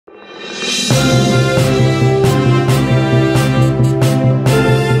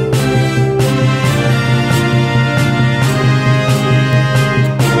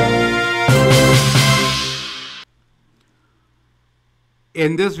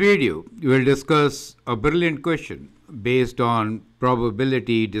In this video, we will discuss a brilliant question based on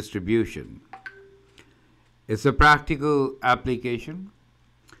probability distribution. It's a practical application.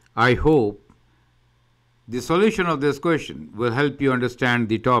 I hope the solution of this question will help you understand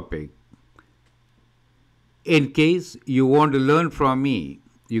the topic. In case you want to learn from me,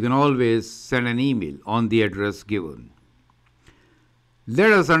 you can always send an email on the address given.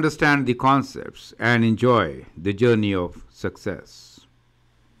 Let us understand the concepts and enjoy the journey of success.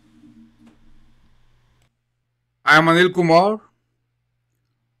 I am Anil Kumar.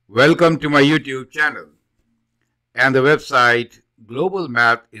 Welcome to my YouTube channel and the website Global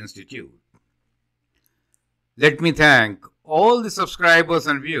Math Institute. Let me thank all the subscribers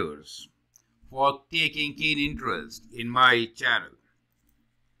and viewers for taking keen interest in my channel.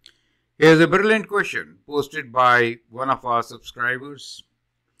 Here's a brilliant question posted by one of our subscribers,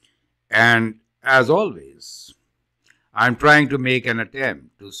 and as always, I'm trying to make an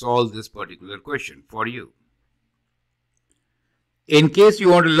attempt to solve this particular question for you. In case you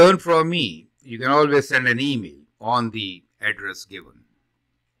want to learn from me, you can always send an email on the address given.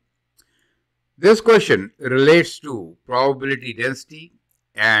 This question relates to probability density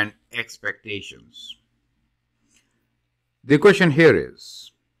and expectations. The question here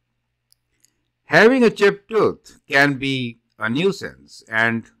is, having a chipped tooth can be a nuisance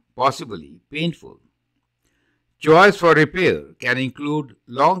and possibly painful. Choice for repair can include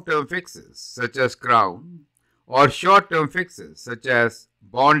long-term fixes such as crown, or short-term fixes such as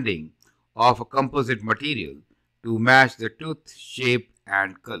bonding of a composite material to match the tooth shape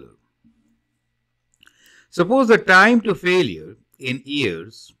and color. Suppose the time to failure in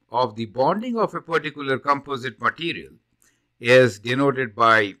years of the bonding of a particular composite material is denoted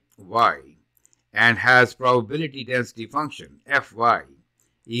by y and has probability density function Fy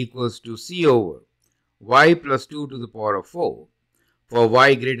equals to C over y plus 2 to the power of 4 for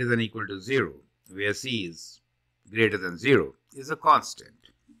y greater than or equal to 0, where C is greater than 0 is a constant.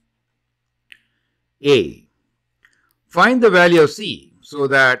 A. Find the value of C so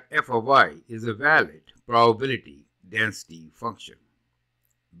that f of y is a valid probability density function.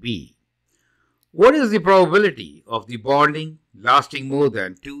 B. What is the probability of the bonding lasting more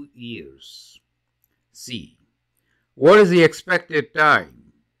than 2 years? C. What is the expected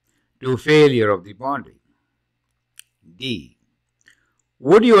time to failure of the bonding? D.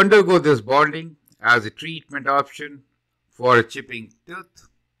 Would you undergo this bonding as a treatment option for a chipping tooth?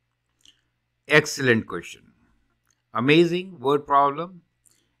 Excellent question. Amazing word problem.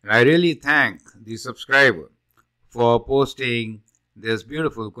 And I really thank the subscriber for posting this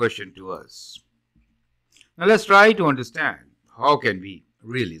beautiful question to us. Now let's try to understand how can we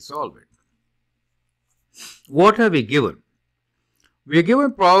really solve it. What have we given? We are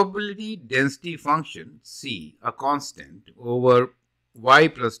given probability density function C, a constant, over y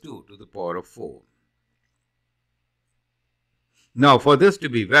plus 2 to the power of 4. Now, for this to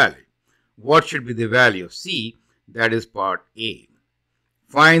be valid, what should be the value of C? That is part A.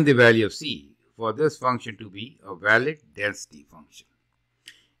 Find the value of C for this function to be a valid density function.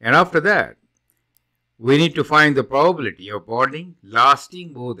 And after that, we need to find the probability of bonding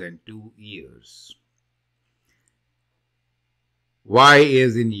lasting more than 2 years. Y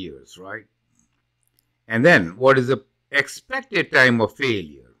is in years, right? And then, what is the expected time of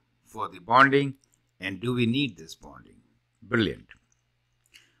failure for the bonding, and do we need this bonding? Brilliant.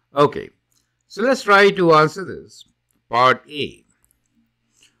 Okay, so let's try to answer this. Part A.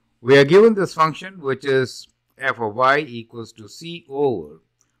 We are given this function which is f of y equals to C over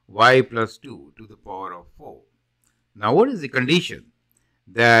y plus 2 to the power of 4. Now what is the condition?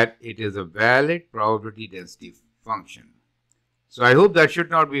 That it is a valid probability density function. So I hope that should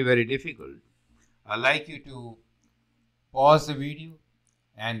not be very difficult. I'd like you to pause the video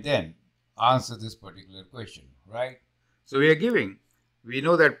and then answer this particular question, right? So we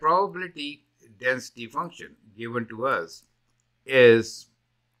know that probability density function given to us is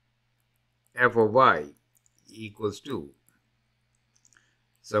f of y equals to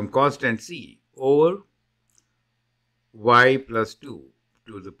some constant C over y plus 2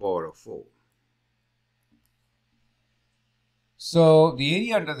 to the power of 4. So the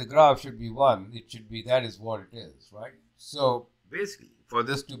area under the graph should be 1. It should be, that is what it is, right? So basically, for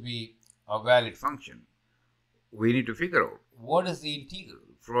this to be a valid function, we need to figure out what is the integral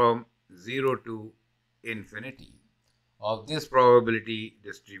from 0 to infinity of this probability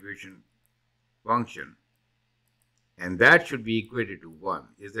distribution function, and that should be equated to 1.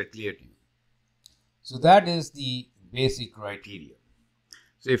 Is that clear to you? So that is the basic criteria.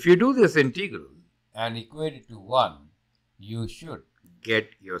 So if you do this integral and equate it to 1, you should get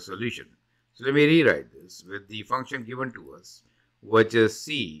your solution. So let me rewrite this with the function given to us. which is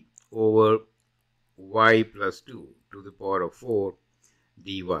C over y plus 2 to the power of 4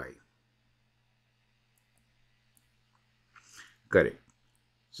 dy. Correct.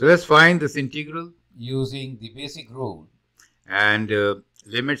 So let's find this integral using the basic rule and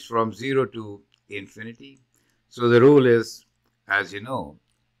limits from 0 to infinity. So the rule is, as you know,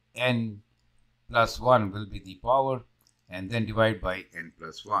 n plus 1 will be the power and then divide by n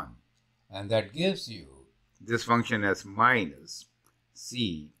plus 1. And that gives you this function as minus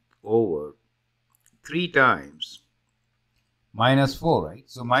c over 3 times minus 4, right?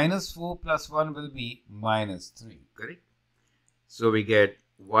 So minus 4 plus 1 will be minus 3, correct? So we get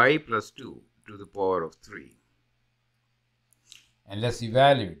y plus 2 to the power of 3. And let's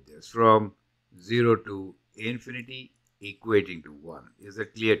evaluate this from 0 to infinity equating to 1. Is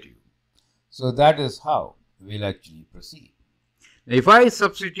that clear to you? So that is how we'll actually proceed. Now if I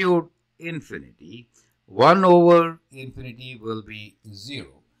substitute infinity, 1 over infinity will be 0.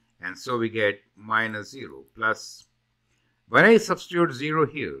 And so we get minus 0 plus. When I substitute 0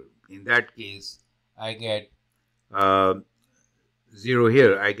 here, in that case, I get 0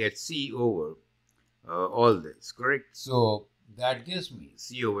 here, I get c over all this, correct? So that gives me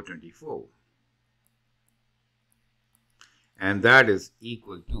c over 24. And that is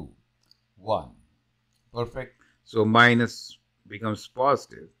equal to 1. Perfect. So minus becomes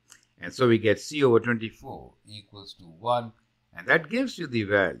positive. And so we get c over 24 equals to 1. And that gives you the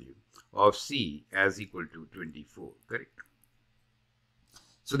value of c as equal to 24, correct?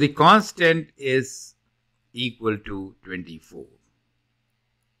 So the constant is equal to 24.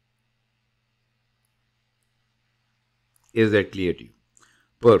 Is that clear to you?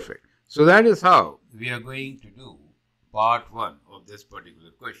 Perfect. So that is how we are going to do part 1 of this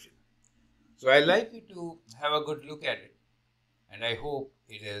particular question. So I'd like you to have a good look at it, and I hope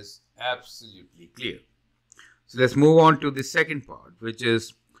it is absolutely clear. So let's move on to the second part, which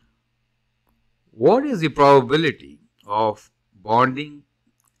is what is the probability of bonding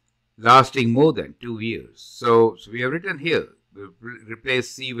lasting more than 2 years? So we have written here, we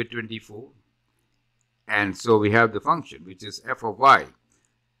replace c with 24. And so we have the function, which is f of y,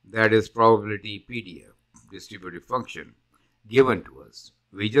 that is probability PDF, distributive function, given to us.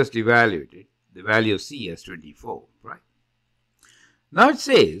 We just evaluated the value of c as 24, right? Now it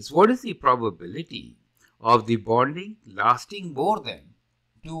says, what is the probability of the bonding lasting more than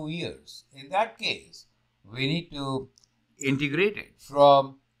 2 years? In that case, we need to integrate it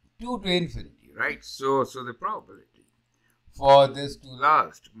from 2 to infinity, right? So the probability for this to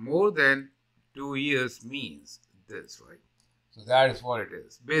last more than 2 years means this, right? So that is what it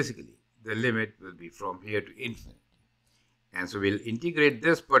is. Basically, the limit will be from here to infinity. And so we'll integrate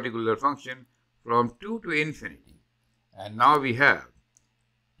this particular function from 2 to infinity. And now we have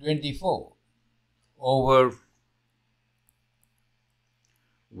 24 over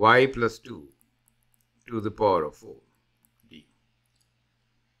y plus 2 to the power of 4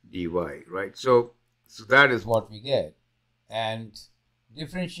 dy, right? So that is what we get. And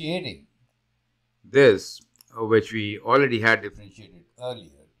differentiating this, which we already had differentiated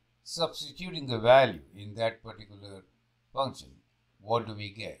earlier, substituting the value in that particular function, what do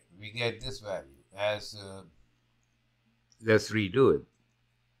we get? We get this value as, let's redo it.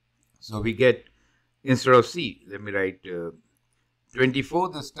 So we get, instead of c, let me write 24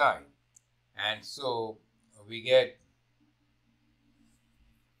 this time. And so we get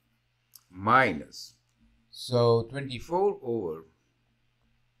minus. So 24 over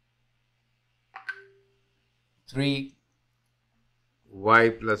 3 y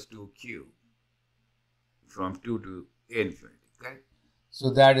plus 2 cube from 2 to infinity, okay? So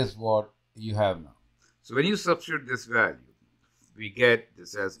that is what you have now. So when you substitute this value, we get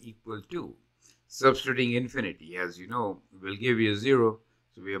this as equal to, substituting infinity, as you know, will give you 0.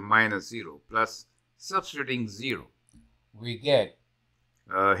 So we have minus 0 plus substituting 0. We get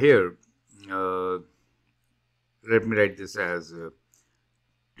here, let me write this as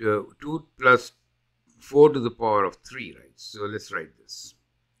 2 plus 4 to the power of 3, right? So let's write this.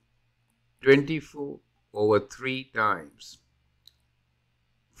 24 over 3 times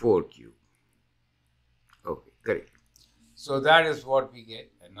 4 cube. Okay, correct. So that is what we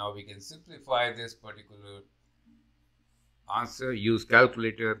get. And now we can simplify this particular answer, use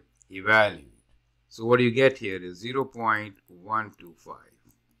calculator, evaluate. So what you get here is 0.125.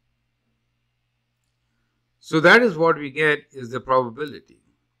 So that is what we get is the probability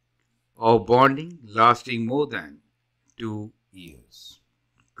of bonding lasting more than 2 years,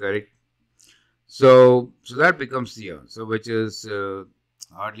 correct? So that becomes the answer, which is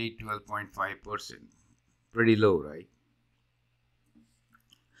hardly 12.5%, pretty low, right?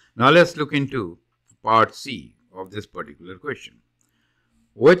 Now let's look into part C of this particular question.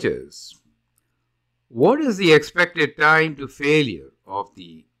 which is, what is the expected time to failure of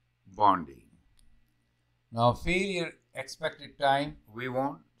the bonding? Now, failure expected time we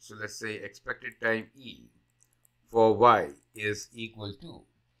want, so let's say expected time E for y is equal to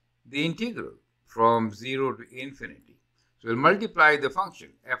the integral from 0 to infinity. So we'll multiply the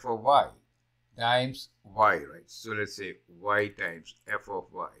function f of y times y, right? So let's say y times f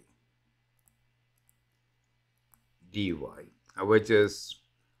of y dy, which is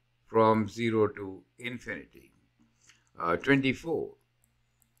from 0 to infinity, 24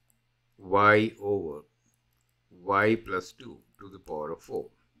 y over y plus 2 to the power of 4.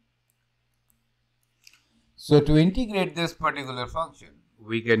 So to integrate this particular function,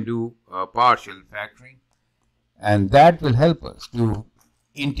 we can do partial factoring, and that will help us to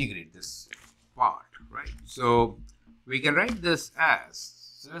integrate this part, right? So we can write this as,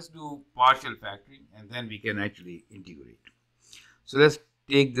 so let's do partial factoring and then we can actually integrate. So let's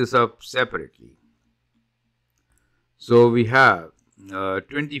take this up separately. So we have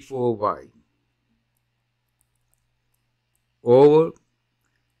 24y over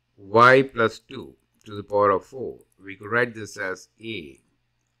y plus 2 to the power of 4. We could write this as a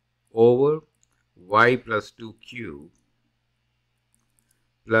over y plus 2 cube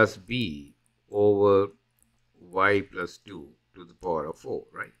plus b over y plus 2 to the power of 4,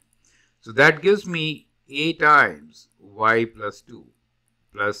 right? So that gives me a times y plus 2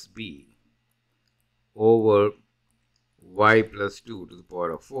 plus b over y plus 2 to the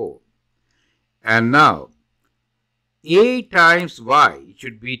power of 4. And now a times y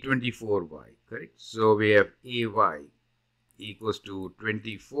should be 24y, correct? So we have ay equals to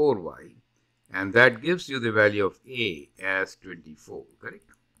 24y, and that gives you the value of a as 24, correct?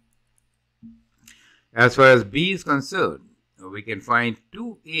 As far as b is concerned, we can find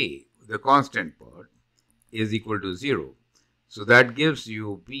 2a, the constant part, is equal to 0. So that gives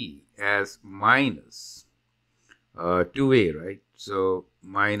you b as minus 2a, right? So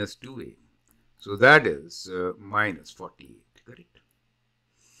minus 2a. So that is minus 48, correct?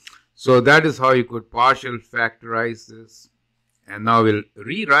 So that is how you could partial factorize this. And now we'll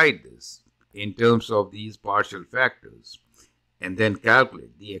rewrite this in terms of these partial factors and then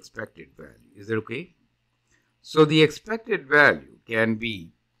calculate the expected value. Is that okay? So the expected value can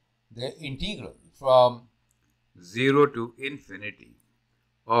be the integral from 0 to infinity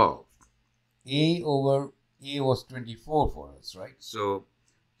of a over, a was 24 for us, right? So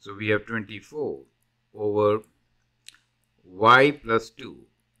we have 24 over y plus 2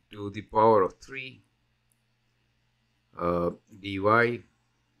 to the power of 3 dy.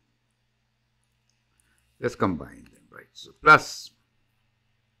 Let's combine them, right? So plus,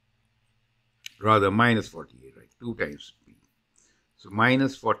 rather minus 48, right? 2 times b. So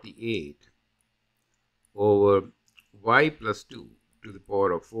minus 48 over y plus 2 to the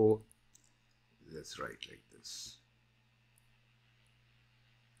power of 4. Let's write like this.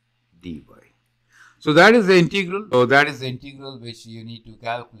 dy. So that is the integral. So that is the integral which you need to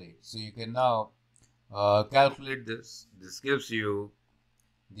calculate. So you can now calculate this. This gives you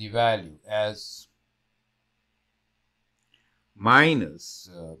the value as minus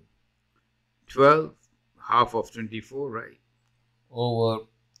 12 half of 24, right, over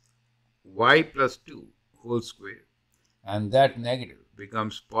y plus 2 whole square, and that negative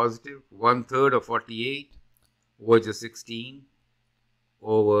becomes positive 1/3 of 48, which is 16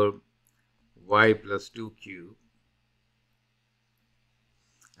 over y plus 2 cube,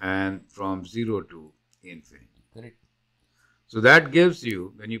 and from 0 to infinity, correct? So that gives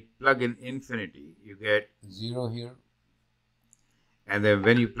you, when you plug in infinity, you get 0 here, and then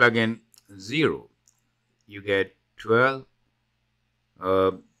when you plug in 0, you get 12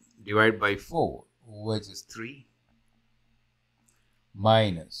 divided by 4, which is 3,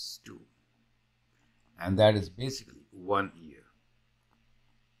 minus 2, and that is basically 1 year.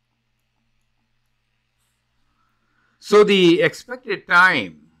 So the expected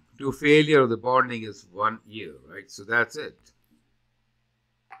time to failure of the bonding is 1 year, right? So that's it.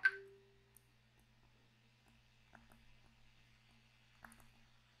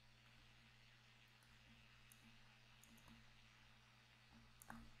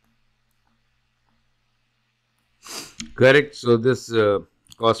 Correct. So this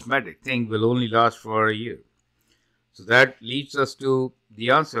cosmetic thing will only last for a year. So that leads us to the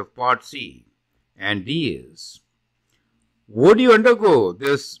answer of part C. And D is, would you undergo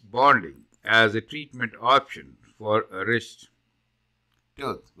this bonding as a treatment option for a wrist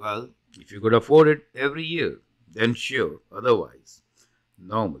tooth? Well, if you could afford it every year, then sure. Otherwise,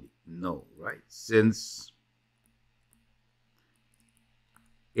 normally, no, right? Since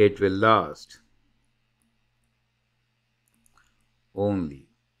it will last only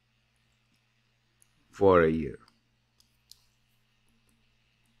for a year.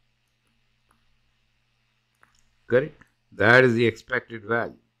 Correct? That is the expected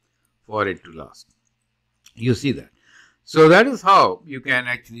value for it to last. You see that. So that is how you can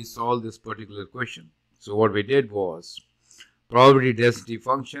actually solve this particular question. So what we did was probability density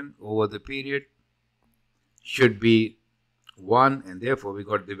function over the period should be 1, and therefore we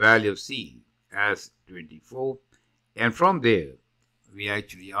got the value of C as 24, and from there we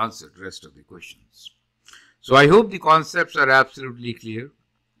actually answered the rest of the questions. So I hope the concepts are absolutely clear.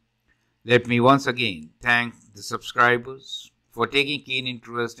 Let me once again thank the subscribers for taking keen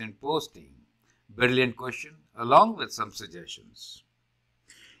interest in posting brilliant question along with some suggestions.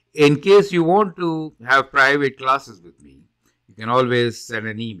 In case you want to have private classes with me, you can always send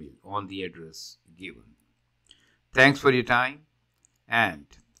an email on the address given. Thanks for your time and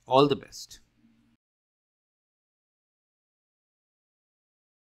all the best.